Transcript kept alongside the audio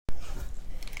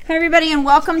Hey everybody, and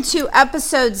welcome to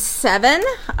episode 7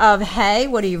 of Hey,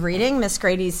 What Are You Reading? Miss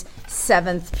Grady's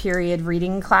 7th period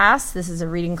reading class. This is a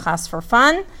reading class for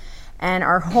fun, and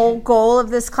our whole goal of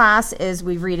this class is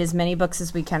we read as many books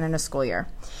as we can in a school year.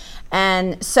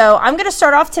 And so I'm going to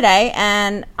start off today,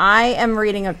 and I am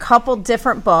reading a couple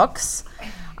different books.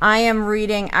 I am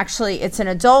reading, actually, it's an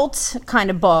adult kind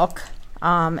of book.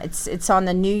 It's on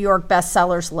the New York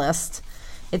bestsellers list.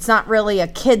 It's not really a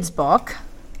kid's book.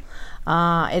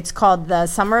 It's called The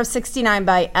Summer of '69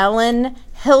 by Ellen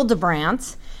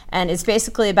Hildebrandt, and it's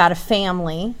basically about a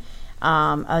family,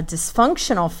 a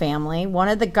dysfunctional family. One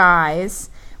of the guys,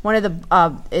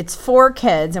 it's 4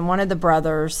 kids, and one of the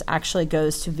brothers actually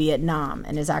goes to Vietnam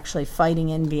and is actually fighting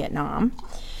in Vietnam.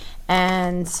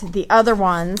 And the other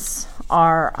ones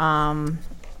are,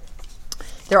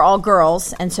 they're all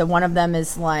girls, and so one of them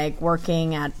is like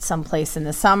working at some place in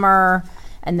the summer.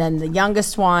 And then the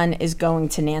youngest one is going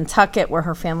to Nantucket, where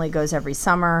her family goes every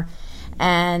summer.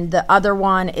 And the other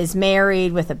one is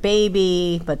married with a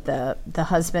baby, but the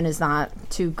husband is not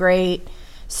too great.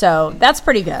 So that's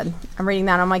pretty good. I'm reading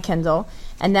that on my Kindle.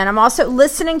 And then I'm also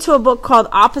listening to a book called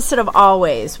Opposite of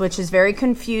Always, which is very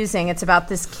confusing. It's about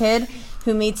this kid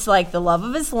who meets like the love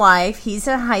of his life. He's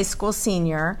a high school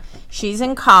senior. She's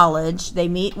in college. They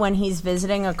meet when he's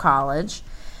visiting a college.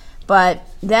 But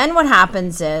then what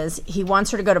happens is he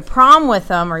wants her to go to prom with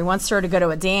him, or he wants her to go to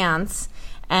a dance,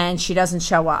 and she doesn't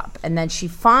show up. And then he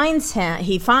finds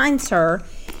her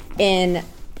in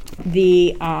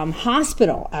the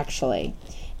hospital, actually,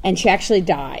 and she actually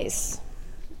dies.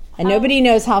 And nobody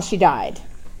knows how she died.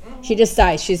 She just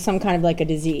dies. She's some kind of like a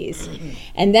disease.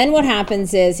 And then what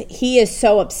happens is he is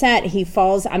so upset, he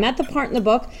falls. I'm at the part in the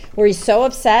book where he's so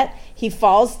upset, he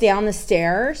falls down the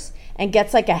stairs and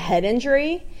gets like a head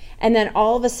injury. And then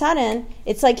all of a sudden,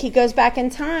 it's like he goes back in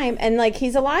time and like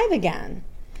he's alive again.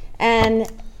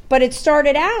 But it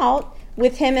started out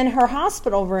with him in her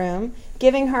hospital room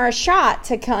giving her a shot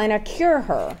to kind of cure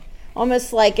her.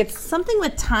 Almost like it's something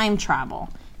with time travel.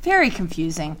 Very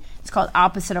confusing. It's called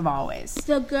Opposite of Always.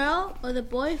 The girl or the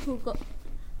boy who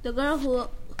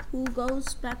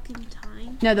goes back in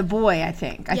time? No, the boy, I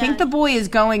think. I think the boy is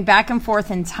going back and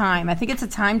forth in time. I think it's a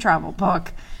time travel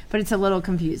book, but it's a little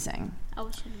confusing.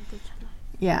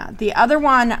 Yeah, the other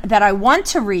one that I want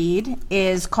to read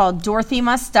is called Dorothy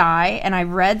Must Die, and I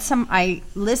listen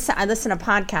to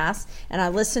podcasts, and I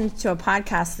listened to a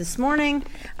podcast this morning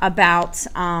about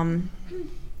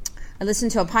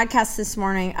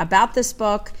this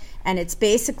book, and it's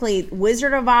basically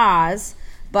Wizard of Oz,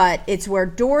 but it's where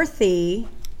Dorothy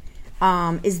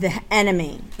is the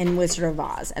enemy in Wizard of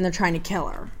Oz, and they're trying to kill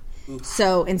her.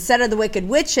 So instead of the Wicked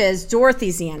Witches,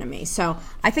 Dorothy's the enemy. So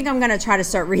I think I'm going to try to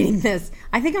start reading this.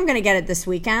 I think I'm going to get it this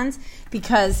weekend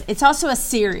because it's also a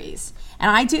series. And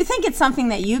I do think it's something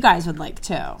that you guys would like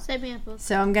too. Send me a book.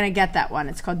 So I'm going to get that one.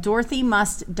 It's called Dorothy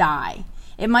Must Die.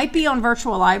 It might be on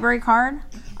virtual library card.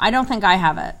 I don't think I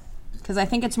have it because I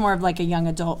think it's more of like a young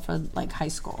adult for like high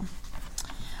school.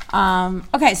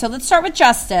 Okay, so let's start with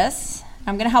Justice.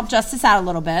 I'm going to help Justice out a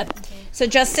little bit. Okay. So,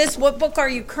 Justice, what book are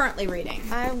you currently reading?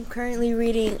 I'm currently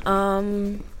reading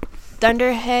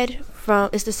Thunderhead.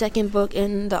 It's the second book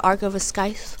in the Arc of a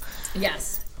Scythe.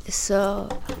 Yes. So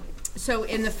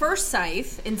in the first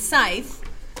Scythe,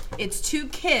 it's 2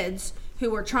 kids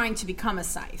who are trying to become a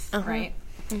Scythe, right?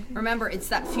 Mm-hmm. Remember, it's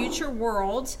that future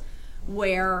world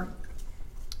where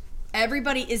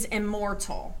everybody is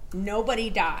immortal. Nobody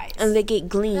dies. And they get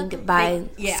gleaned by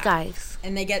scythes.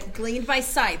 And they get gleaned by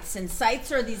scythes. And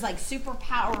scythes are these like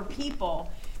superpower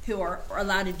people who are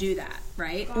allowed to do that,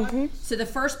 right? Mm-hmm. So the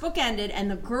first book ended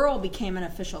and the girl became an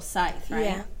official scythe, right?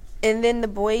 Yeah. And then the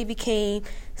boy became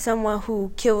someone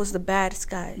who kills the bad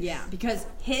scythes. Yeah, because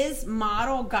his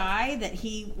model guy that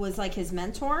he was like his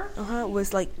mentor.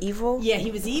 Was like evil. Yeah,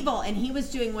 he was evil, and he was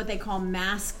doing what they call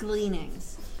mass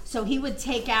gleanings. So he would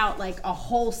take out like a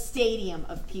whole stadium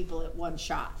of people at one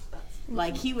shot.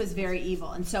 Like he was very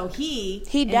evil. And so he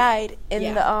died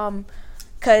in the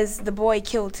cuz the boy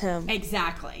killed him.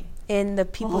 Exactly. And the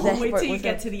people that wait till you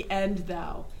get to the end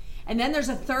though. And then there's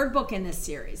a third book in this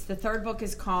series. The third book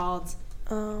is called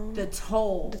The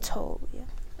Toll. The Toll, yeah.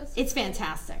 It's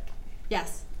fantastic.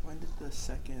 Yes. When did the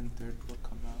second and third book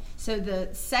come out? So the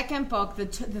second book, the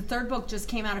third book just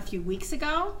came out a few weeks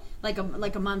ago, like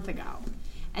a month ago.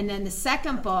 And then the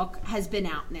second book has been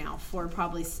out now for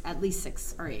probably at least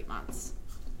 6 or 8 months.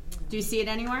 Do you see it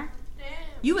anywhere? Yeah.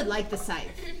 You would like the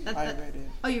Scythe. I read it.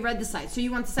 Oh, you read the Scythe. So you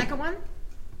want the second one?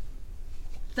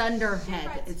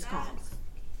 Thunderhead, it's called.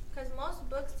 Because most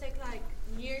books take like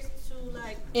years to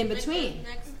like in between.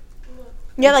 Next book.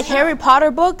 Yeah, like Harry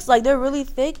Potter books, like they're really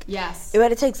thick. Yes.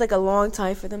 It takes like a long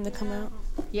time for them to come out.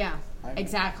 Yeah,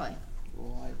 exactly.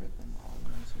 Well, I read them all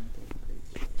when I was in third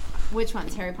grade. Which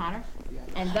ones? Harry Potter? Yeah.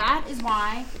 And that is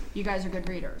why you guys are good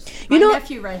readers. You My know-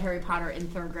 nephew read Harry Potter in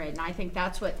 3rd grade, and I think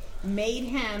that's what made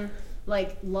him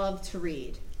like love to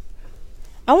read.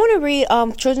 I want to read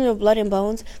Children of Blood and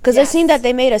Bones because I've seen Yes. that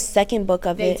they made a second book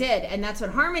of They it. did, and that's what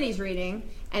Harmony's reading.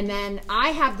 And then I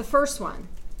have the first one.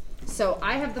 So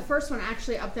I have the first one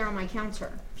actually up there on my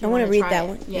counter. if you I wanna wanna read try that it.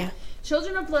 one, Yeah. yeah.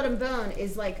 Children of Blood and Bone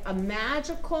is like a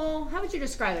magical. How would you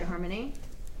describe it, Harmony?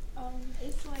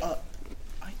 It's like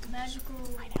magical.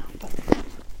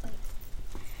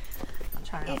 I'm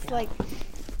trying to help It's you. like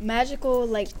magical,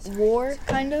 like war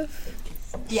kind of,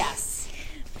 Yes.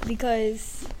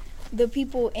 because the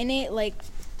people in it, like,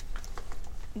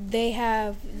 they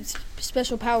have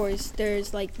special powers.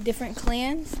 There's like different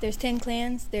clans. There's 10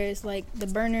 clans. There's like the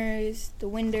Burners, the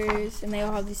Winders, and they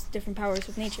all have these different powers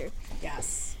with nature.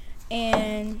 Yes.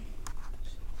 And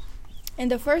in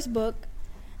the first book,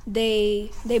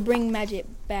 they bring magic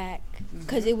back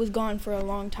because it was gone for a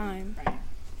long time. Right.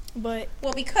 But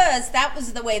Well, because that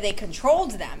was the way they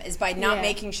controlled them, is by not Yeah.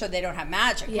 making sure they don't have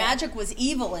magic. Yeah. Magic was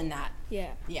evil in that.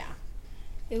 yeah, Yeah.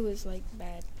 it was like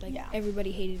bad. Like Yeah.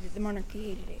 everybody hated it. The monarchy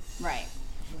hated it. Right.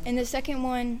 And the second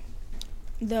one,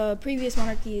 the previous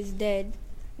monarchy is dead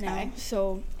now. Okay.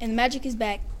 So, and the magic is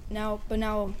back now, but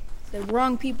now the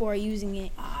wrong people are using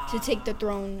it to take the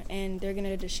throne, and they're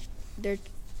gonna they're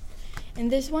in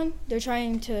this one they're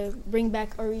trying to bring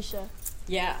back Orisha.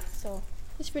 Yeah. So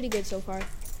it's pretty good so far.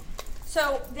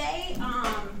 So they,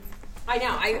 I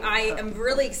know, I am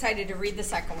really excited to read the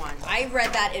second one. I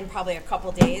read that in probably a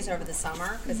couple days over the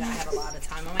summer because I had a lot of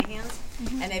time on my hands.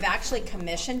 And they've actually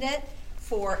commissioned it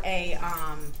for a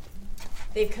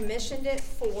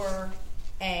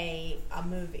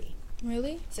movie.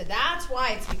 Really? So that's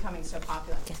why it's becoming so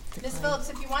popular. Miss Phillips,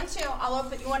 if you want to, I'll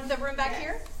open. You want the room back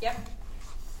here? Yep.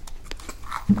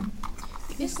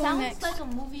 It go sounds next. like a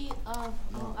movie of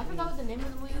I forgot what the name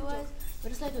of the movie was,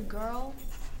 but it's like a girl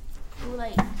who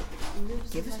like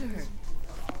lives. Give it to her.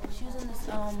 She was in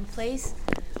this place.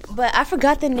 But I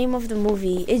forgot the name of the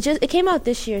movie. It came out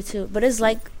this year too. But it's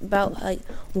like about like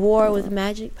war with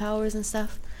magic powers and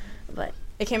stuff. But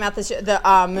It came out this year. The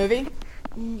movie.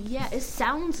 Yeah, it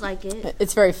sounds like it.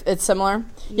 It's similar.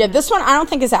 Yeah, this one I don't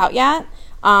think is out yet.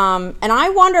 And I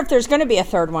wonder if there's going to be a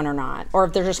third one or not, or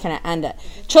if they're just going to end it.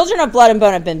 Children of Blood and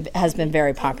Bone has been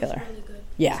very popular.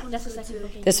 Yeah, That's the second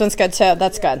book. this one's good too.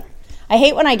 That's good. I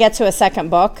hate when I get to a second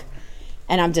book,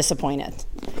 and I'm disappointed.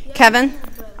 Kevin,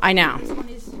 I know. This one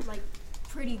is like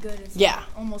pretty good. It's Yeah.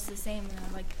 almost the same, and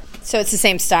I like that. So it's the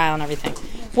same style and everything.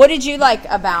 What did you like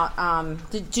about?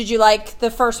 Did you like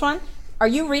the first one? Are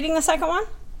you reading the second one?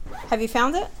 Have you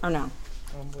found it or no?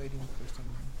 I'm waiting for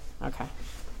someone. Okay.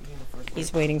 Reading the first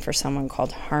He's waiting for someone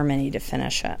called Harmony to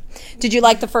finish it. Did you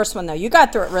like the first one though? You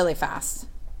got through it really fast.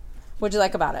 What'd you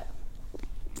like about it?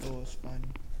 It was fun.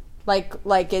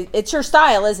 It's your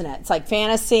style, isn't it? It's like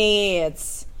fantasy.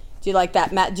 Do you like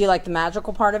that? Do you like the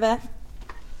magical part of it?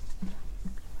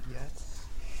 Yes.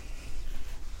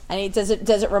 And does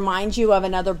it remind you of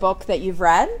another book that you've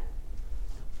read,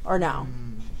 or no?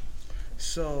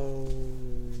 So,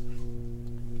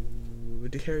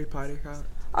 did Harry Potter count?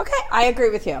 Okay, I agree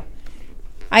with you.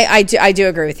 I do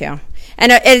agree with you.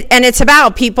 And it's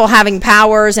about people having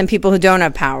powers and people who don't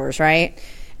have powers, right?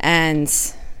 And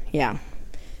yeah.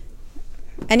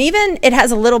 And even it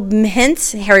has a little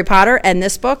hint, Harry Potter and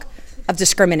this book, of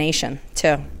discrimination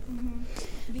too.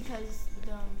 Because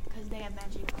they have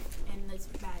magic, and that's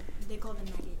bad. They call them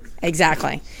maggots.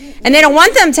 Exactly. And they don't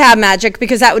want them to have magic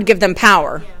because that would give them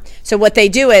power. Yeah. So what they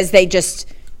do is they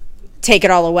just take it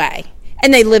all away.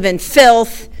 And they live in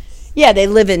filth. Yeah, they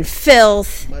live in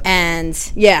filth, and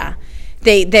yeah.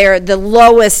 They're the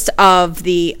lowest of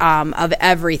the of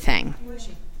everything.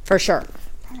 For sure.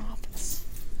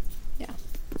 Yeah.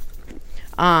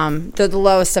 They're the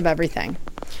lowest of everything.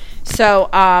 So,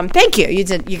 thank you. You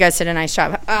guys did a nice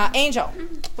job. Angel,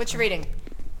 what you reading?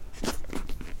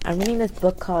 I'm reading this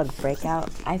book called Breakout.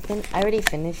 I already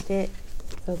finished it.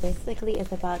 So basically,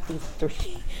 it's about these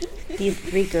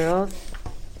three girls,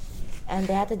 and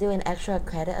they have to do an extra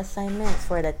credit assignment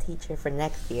for the teacher for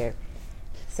next year.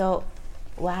 So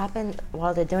what happened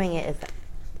while they're doing it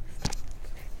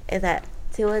is that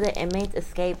two of the inmates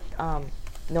escaped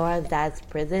Nora's dad's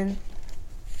prison,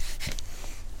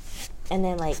 and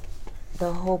then like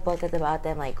the whole book is about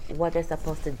them, like what they're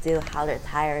supposed to do, how they're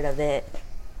tired of it,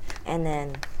 and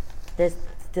then they're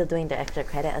still doing their extra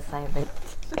credit assignment.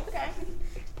 Okay.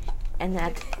 And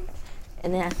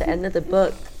then at the end of the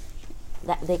book,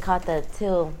 that they caught the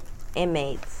two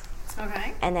inmates.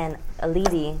 Okay. And then a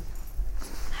lady,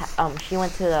 she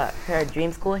went to her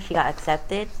dream school. She got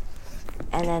accepted.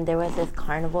 And then there was this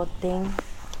carnival thing.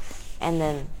 And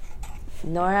then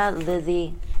Nora,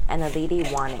 Lizzie, and a lady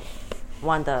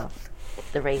won the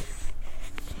race.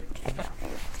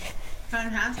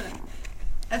 Fantastic.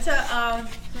 That's a.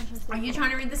 Are you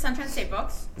trying to read the Sunshine State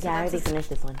books? So Yeah, I that's already finished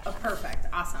this one. Oh, perfect.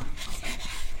 Awesome.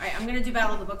 All right, I'm going to do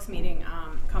Battle of the Books meeting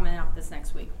coming up this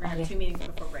next week. We're going to have 2 meetings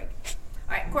before break.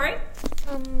 All right, Corey?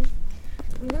 I'm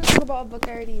gonna talk about a book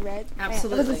I already read.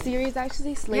 Absolutely. It was a series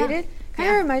actually, Slated. Kind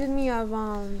of reminded me of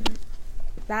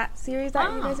that series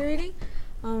that you guys are reading.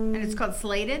 And it's called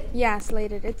Slated? Yeah,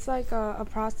 Slated. It's like a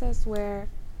process where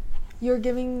you're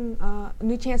giving a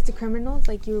new chance to criminals.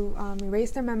 Like you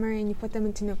erase their memory and you put them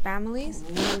into new families.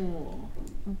 Ooh.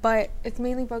 But it's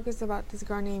mainly focused about this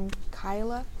girl named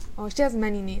Kyla. Oh, she has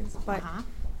many names, but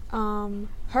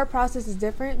her process is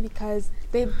different because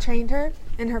they've trained her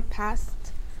in her past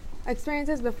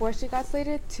experiences before she got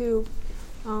slated to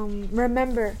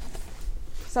remember.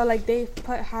 So like they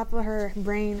put half of her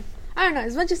brain, I don't know,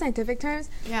 it's a bunch of scientific terms,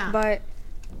 but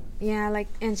yeah, like,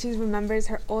 and she remembers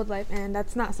her old life, and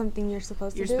that's not something you're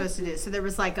supposed to do. You're supposed to do. So there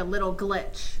was like a little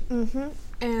glitch.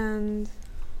 And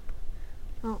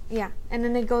and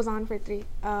then it goes on for 2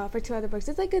 other books.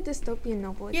 It's like a dystopian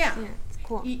novel. It's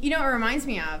cool. You know what it reminds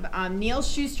me of? Neil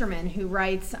Shusterman, who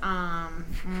writes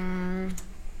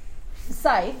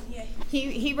Scythe.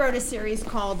 He wrote a series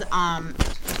called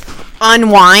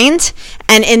Unwind,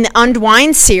 and in the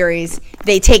Unwind series,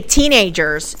 they take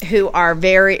teenagers who are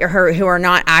who are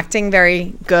not acting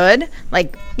very good,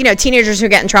 like teenagers who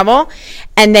get in trouble,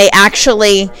 and they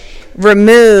actually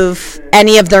remove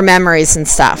any of their memories and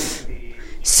stuff.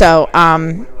 So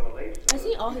I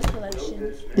see all his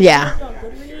collections. Yeah. On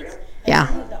Goodreads. Yeah.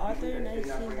 The author, and I see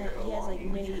that he has like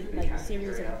many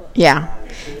series of books. Yeah.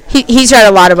 He's read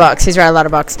a lot of books. All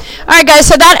right, guys,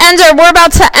 so that ends we're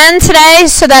about to end today,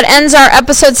 so that ends our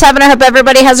episode 7. I hope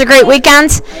everybody has a great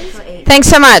weekend. Thanks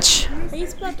so much. How you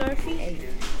spell Dorothy?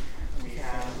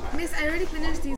 Miss, I already finished these.